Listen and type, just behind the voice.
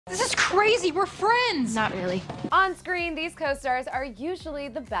This is crazy, we're friends! Not really. On screen, these co-stars are usually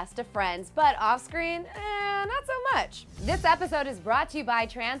the best of friends, but off screen, not so much. This episode is brought to you by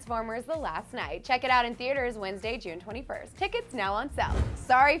Transformers: The Last Night. Check it out in theaters Wednesday, June 21st. Tickets now on sale.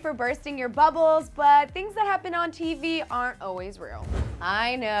 Sorry for bursting your bubbles, but things that happen on TV aren't always real.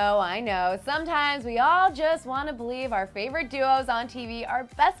 I know. Sometimes we all just want to believe our favorite duos on TV are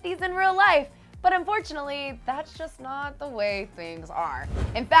besties in real life. But unfortunately, that's just not the way things are.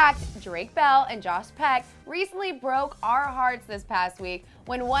 In fact, Bell and Josh Peck recently broke our hearts this past week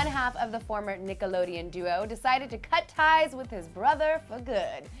when one half of the former Nickelodeon duo decided to cut ties with his brother for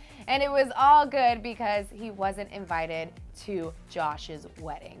good. And it was all good because he wasn't invited to Josh's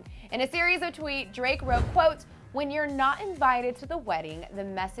wedding. In a series of tweets, Drake wrote, quote, "When you're not invited to the wedding, the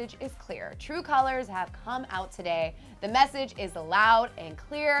message is clear. True colors have come out today. The message is loud and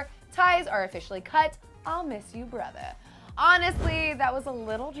clear. Ties are officially cut. I'll miss you, brother." Honestly, that was a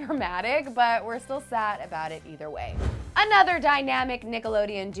little dramatic, but we're still sad about it either way. Another dynamic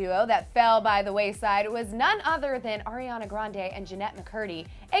Nickelodeon duo that fell by the wayside was none other than Ariana Grande and Jeanette McCurdy,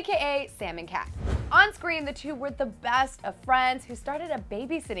 aka Sam and Cat. On screen, the two were the best of friends who started a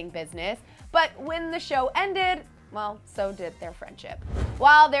babysitting business, but when the show ended, well, so did their friendship.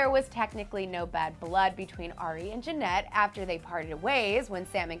 While there was technically no bad blood between Ari and Jeanette after they parted ways when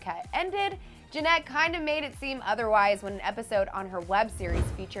Sam and Cat ended, Jeanette kind of made it seem otherwise when an episode on her web series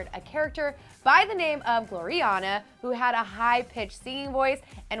featured a character by the name of Gloriana who had a high-pitched singing voice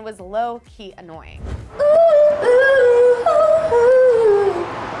and was low-key annoying.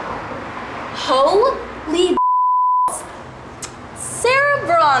 Holy Sarah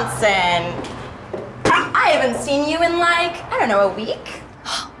Bronson! I haven't seen you in like, I don't know, a week?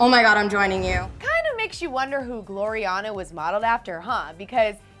 Oh my god, I'm joining you. Kind of makes you wonder who Gloriana was modeled after, huh?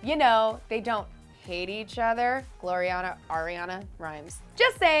 Because, you know, they don't hate each other. Gloriana, Ariana, rhymes.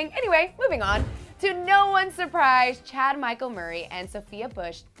 Just saying. Anyway, moving on. To no one's surprise, Chad Michael Murray and Sophia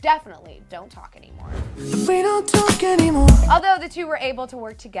Bush definitely don't talk anymore. We don't talk anymore. Although the two were able to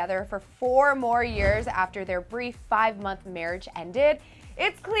work together for 4 more years after their brief 5-month marriage ended,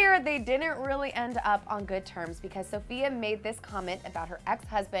 it's clear they didn't really end up on good terms because Sophia made this comment about her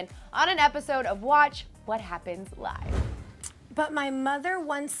ex-husband on an episode of Watch What Happens Live. But my mother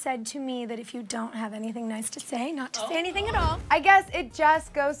once said to me that if you don't have anything nice to say, not to say anything at all. I guess it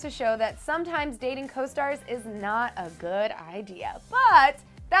just goes to show that sometimes dating co-stars is not a good idea. But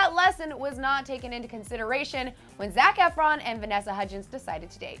that lesson was not taken into consideration when Zac Efron and Vanessa Hudgens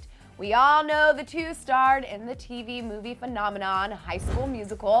decided to date. We all know the two starred in the TV movie phenomenon High School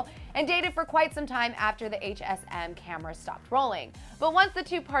Musical and dated for quite some time after the HSM cameras stopped rolling. But once the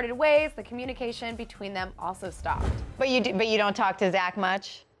two parted ways, the communication between them also stopped. But you don't talk to Zac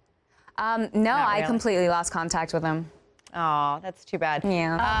much? No, really. I completely lost contact with him. Oh, that's too bad.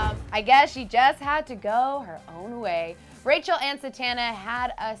 Yeah. I guess she just had to go her own way. Rachel and Satana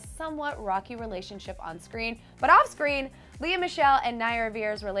had a somewhat rocky relationship on screen, but off screen, Lea Michele and Naya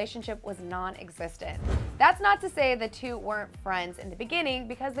Revere's relationship was non-existent. That's not to say the two weren't friends in the beginning,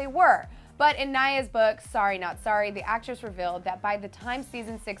 because they were. But in Naya's book, Sorry Not Sorry, the actress revealed that by the time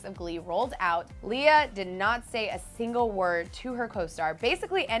season 6 of Glee rolled out, Lea did not say a single word to her co-star,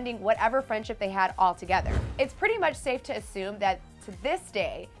 basically ending whatever friendship they had altogether. It's pretty much safe to assume that to this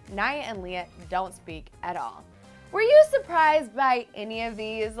day, Naya and Lea don't speak at all. Were you surprised by any of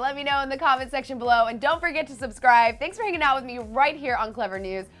these? Let me know in the comment section below, and don't forget to subscribe. Thanks for hanging out with me right here on Clevver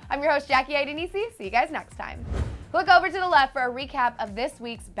News. I'm your host, Jackie Idenisi. See you guys next time. Look over to the left for a recap of this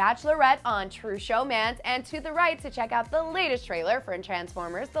week's Bachelorette on True Showmance, and to the right to check out the latest trailer for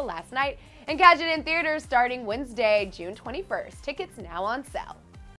Transformers: The Last Night, and catch it in theaters starting Wednesday, June 21st. Tickets now on sale.